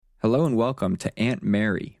Hello and welcome to Aunt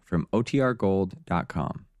Mary from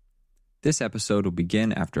OTRGold.com. This episode will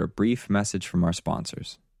begin after a brief message from our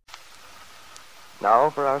sponsors.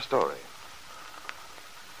 Now for our story.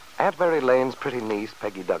 Aunt Mary Lane's pretty niece,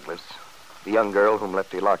 Peggy Douglas, the young girl whom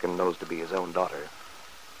Lefty Larkin knows to be his own daughter,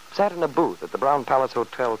 sat in a booth at the Brown Palace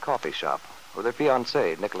Hotel coffee shop with her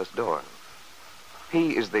fiancé, Nicholas Dorn.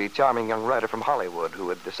 He is the charming young writer from Hollywood who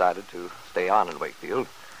had decided to stay on in Wakefield,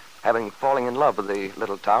 having fallen in love with the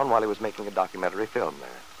little town while he was making a documentary film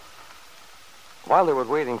there. While they were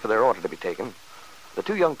waiting for their order to be taken, the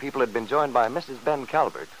two young people had been joined by Mrs. Ben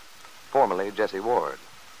Calvert, formerly Jessie Ward.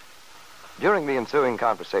 During the ensuing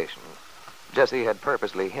conversation, Jessie had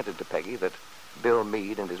purposely hinted to Peggy that Bill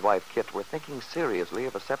Meade and his wife Kit were thinking seriously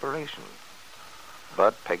of a separation.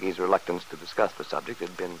 But Peggy's reluctance to discuss the subject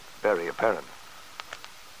had been very apparent.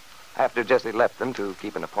 After Jessie left them to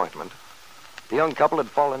keep an appointment, the young couple had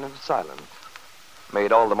fallen into silence,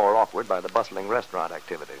 made all the more awkward by the bustling restaurant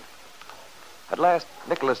activity. At last,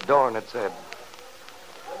 Nicholas Dorn had said,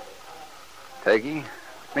 Peggy,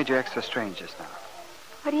 made you extra strange just now.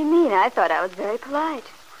 What do you mean? I thought I was very polite.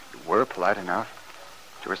 You were polite enough.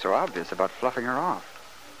 But you were so obvious about fluffing her off.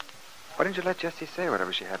 Why didn't you let Jessie say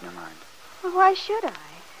whatever she had in her mind? Well, why should I?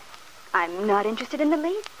 I'm not interested in the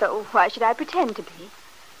least, so why should I pretend to be?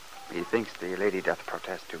 He thinks the lady doth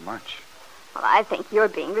protest too much. Well, I think you're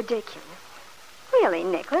being ridiculous. Really,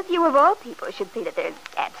 Nicholas, you of all people should see that there's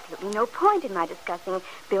absolutely no point in my discussing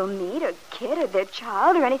Bill Meade or Kit or their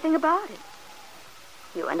child or anything about it.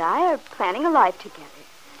 You and I are planning a life together.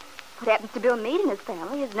 What happens to Bill Meade and his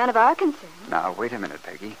family is none of our concern. Now, wait a minute,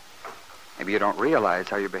 Peggy. Maybe you don't realize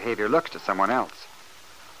how your behavior looks to someone else.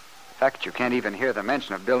 The fact that you can't even hear the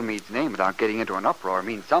mention of Bill Meade's name without getting into an uproar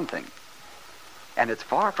means something. And it's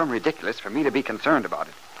far from ridiculous for me to be concerned about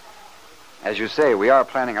it. As you say, we are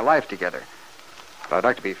planning a life together. But I'd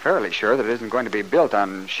like to be fairly sure that it isn't going to be built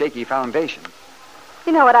on shaky foundations.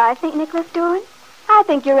 You know what I think, Nicholas Dorn? I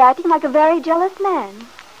think you're acting like a very jealous man.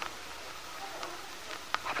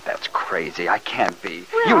 Oh, but that's crazy. I can't be.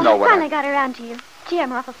 Well, you know I what finally got around to you. Gee,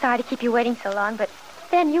 I'm awful sorry to keep you waiting so long, but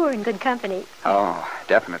then you were in good company. Oh,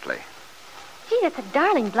 definitely. Gee, that's a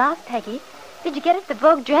darling blouse, Peggy. Did you get it at the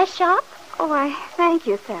Vogue dress shop? Oh, why, thank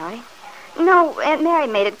you, Sally. No, Aunt Mary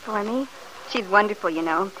made it for me. She's wonderful, you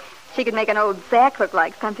know. She could make an old sack look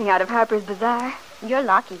like something out of Harper's Bazaar. You're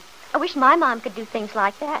lucky. I wish my mom could do things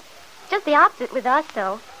like that. Just the opposite with us,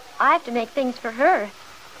 though. I have to make things for her.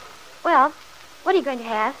 Well, what are you going to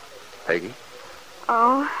have? Peggy?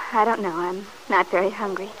 Oh, I don't know. I'm not very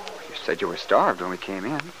hungry. You said you were starved when we came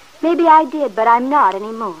in. Maybe I did, but I'm not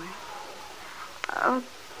anymore. Oh,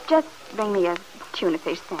 just bring me a tuna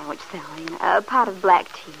fish sandwich, Sally, and a pot of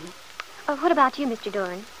black tea. Oh, what about you, Mr.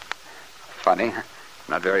 Dorn? Funny. I'm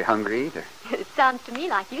not very hungry either. It sounds to me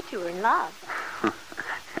like you two are in love.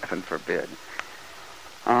 Heaven forbid.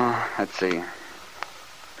 Oh, let's see.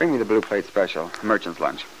 Bring me the blue plate special, merchant's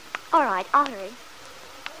lunch. All right, I'll hurry.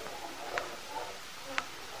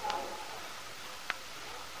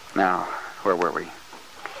 Now, where were we?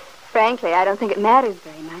 Frankly, I don't think it matters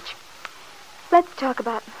very much. Let's talk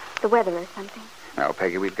about the weather or something. No,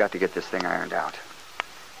 Peggy, we've got to get this thing ironed out.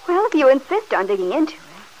 Well, if you insist on digging into it,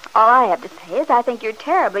 all I have to say is I think you're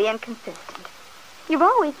terribly inconsistent. You've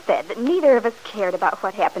always said that neither of us cared about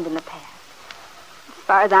what happened in the past. As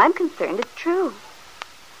far as I'm concerned, it's true.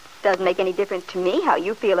 Doesn't make any difference to me how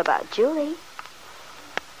you feel about Julie.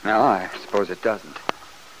 No, I suppose it doesn't.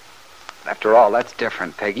 After all, that's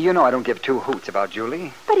different, Peggy. You know I don't give two hoots about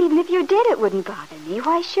Julie. But even if you did, it wouldn't bother me.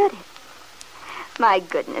 Why should it? My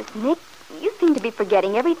goodness, Nick, you seem to be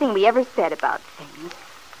forgetting everything we ever said about things.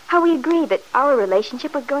 How we agreed that our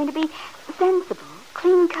relationship was going to be sensible,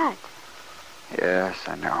 clean-cut. Yes,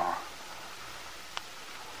 I know.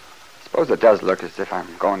 Suppose it does look as if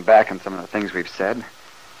I'm going back on some of the things we've said.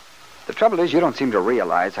 The trouble is you don't seem to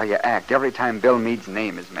realize how you act every time Bill Meade's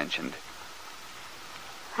name is mentioned.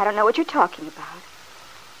 I don't know what you're talking about.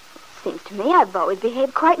 It seems to me I've always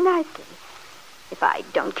behaved quite nicely. If I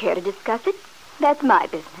don't care to discuss it, that's my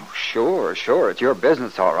business. Oh, sure. It's your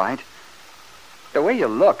business, all right. The way you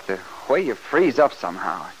look, the way you freeze up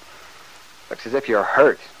somehow. It looks as if you're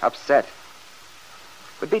hurt, upset.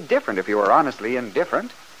 It would be different if you were honestly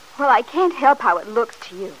indifferent. Well, I can't help how it looks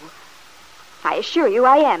to you. I assure you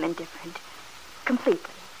I am indifferent.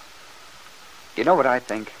 Completely. You know what I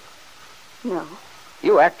think? No.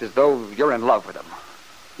 You act as though you're in love with him.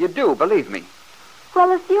 You do, believe me.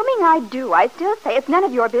 Well, assuming I do, I still say it's none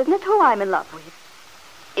of your business who I'm in love with.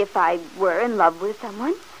 If I were in love with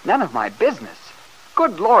someone. None of my business?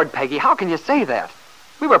 Good Lord, Peggy, how can you say that?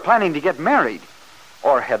 We were planning to get married.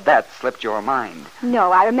 Or had that slipped your mind?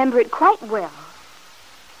 No, I remember it quite well.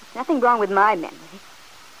 There's nothing wrong with my memory.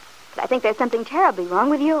 But I think there's something terribly wrong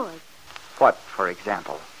with yours. What, for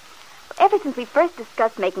example? Ever since we first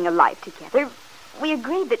discussed making a life together, we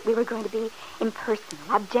agreed that we were going to be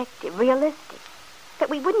impersonal, objective, realistic. That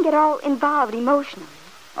we wouldn't get all involved emotionally.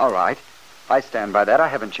 All right. If I stand by that, I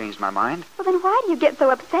haven't changed my mind. Well, then why do you get so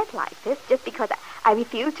upset like this just because I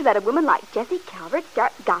refuse to let a woman like Jessie Calvert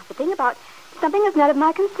start gossiping about something that's none of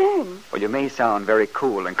my concern? Well, you may sound very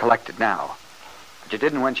cool and collected now, but you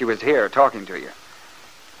didn't when she was here talking to you.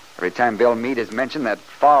 Every time Bill Meade is mentioned, that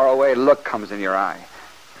faraway look comes in your eye.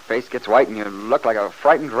 Your face gets white and you look like a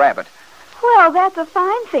frightened rabbit. Well, that's a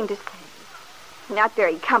fine thing to say. Not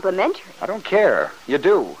very complimentary. I don't care. You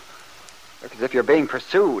do. Look as if you're being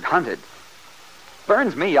pursued, hunted.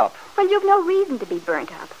 Burns me up. Well, you've no reason to be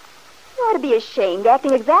burnt up. You ought to be ashamed,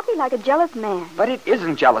 acting exactly like a jealous man. But it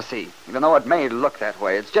isn't jealousy, even though it may look that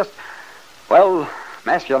way. It's just, well,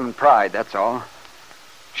 masculine pride, that's all.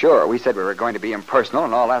 Sure, we said we were going to be impersonal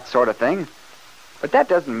and all that sort of thing. But that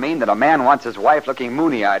doesn't mean that a man wants his wife looking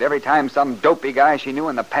moony-eyed every time some dopey guy she knew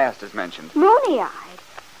in the past is mentioned. Moony-eyed?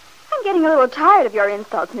 I'm getting a little tired of your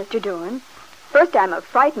insults, Mr. Dorn. First I'm a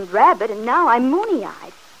frightened rabbit, and now I'm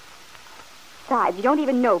moony-eyed. Besides, you don't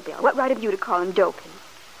even know Bill. What right have you to call him dopey?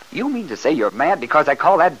 You mean to say you're mad because I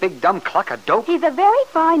call that big dumb cluck a dope? He's a very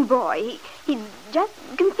fine boy. He's just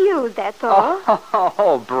confused, that's all.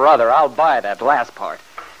 Oh, brother, I'll buy that last part.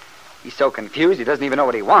 He's so confused he doesn't even know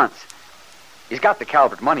what he wants. He's got the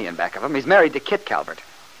Calvert money in back of him. He's married to Kit Calvert.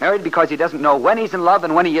 Married because he doesn't know when he's in love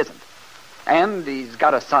and when he isn't. And he's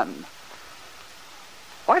got a son.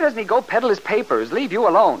 Why doesn't he go peddle his papers, leave you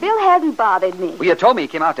alone? Bill hasn't bothered me. Well, you told me he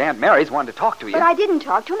came out to Aunt Mary's, wanted to talk to you. But I didn't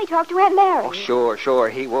talk to him. He talked to Aunt Mary. Oh, sure,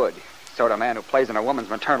 he would. Sort of man who plays on a woman's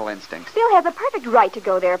maternal instincts. Bill has a perfect right to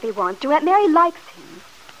go there if he wants to. Aunt Mary likes him.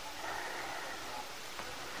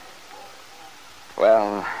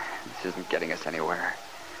 Well, this isn't getting us anywhere.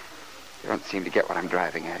 You don't seem to get what I'm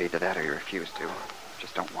driving at. Either that or you refuse to.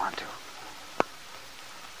 Just don't want to.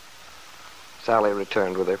 Sally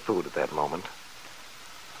returned with their food at that moment.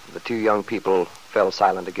 The two young people fell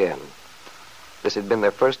silent again. This had been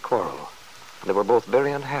their first quarrel, and they were both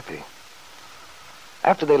very unhappy.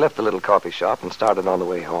 After they left the little coffee shop and started on the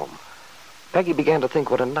way home, Peggy began to think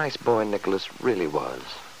what a nice boy Nicholas really was.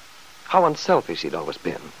 How unselfish he'd always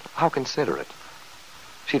been. How considerate.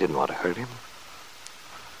 She didn't want to hurt him.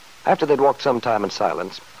 After they'd walked some time in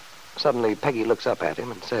silence, suddenly Peggy looks up at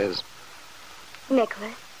him and says,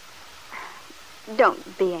 Nicholas,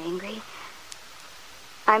 don't be angry.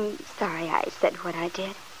 I'm sorry I said what I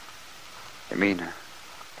did. You mean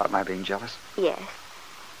about my being jealous? Yes.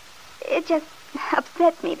 It just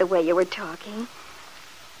upset me the way you were talking.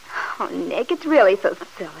 Oh, Nick, it's really so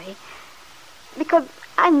silly. Because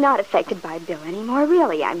I'm not affected by Bill anymore.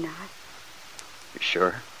 Really, I'm not. You sure?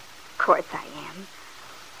 Of course I am.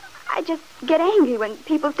 I just get angry when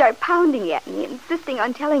people start pounding at me, insisting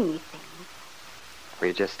on telling me things. Were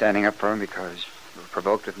you just standing up for him because you were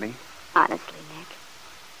provoked with me? Honestly, Nick.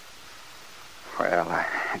 Well,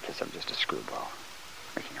 I guess I'm just a screwball.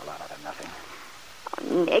 Making a lot out of nothing.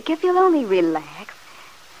 Oh, Nick, if you'll only relax.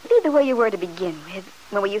 Be the way you were to begin with,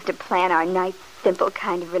 when we used to plan our nice, simple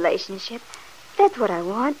kind of relationship. That's what I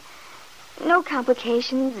want. No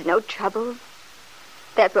complications, no troubles.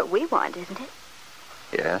 That's what we want, isn't it?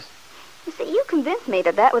 Yes? You see, you convinced me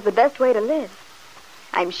that that was the best way to live.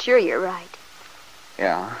 I'm sure you're right.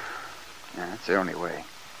 Yeah, that's the only way.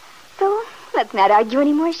 So, let's not argue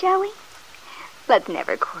anymore, shall we? Let's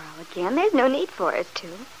never quarrel again. There's no need for us to.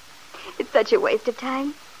 It's such a waste of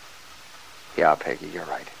time. Yeah, Peggy, you're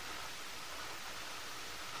right.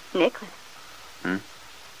 Nicholas. Hmm?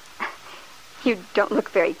 You don't look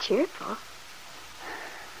very cheerful.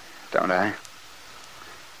 Don't I?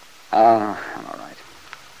 I'm all right.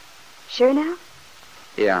 Sure now?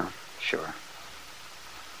 Yeah, sure.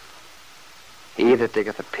 He that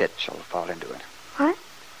diggeth a pit shall fall into it. What?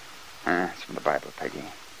 It's from the Bible, Peggy.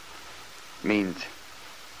 It means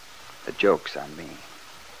the joke's on me.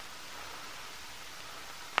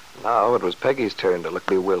 Now it was Peggy's turn to look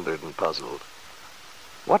bewildered and puzzled.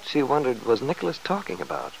 What, she wondered, was Nicholas talking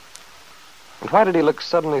about? And why did he look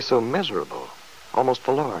suddenly so miserable, almost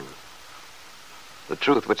forlorn? The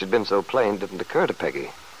truth, which had been so plain, didn't occur to Peggy,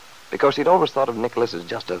 because she'd always thought of Nicholas as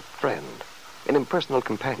just a friend, an impersonal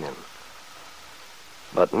companion.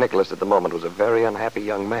 But Nicholas at the moment was a very unhappy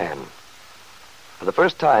young man. For the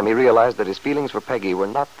first time, he realized that his feelings for Peggy were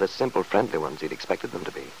not the simple, friendly ones he'd expected them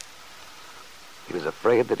to be. He was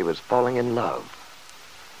afraid that he was falling in love.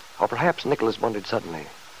 Or perhaps, Nicholas wondered suddenly,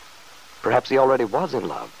 perhaps he already was in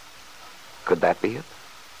love. Could that be it?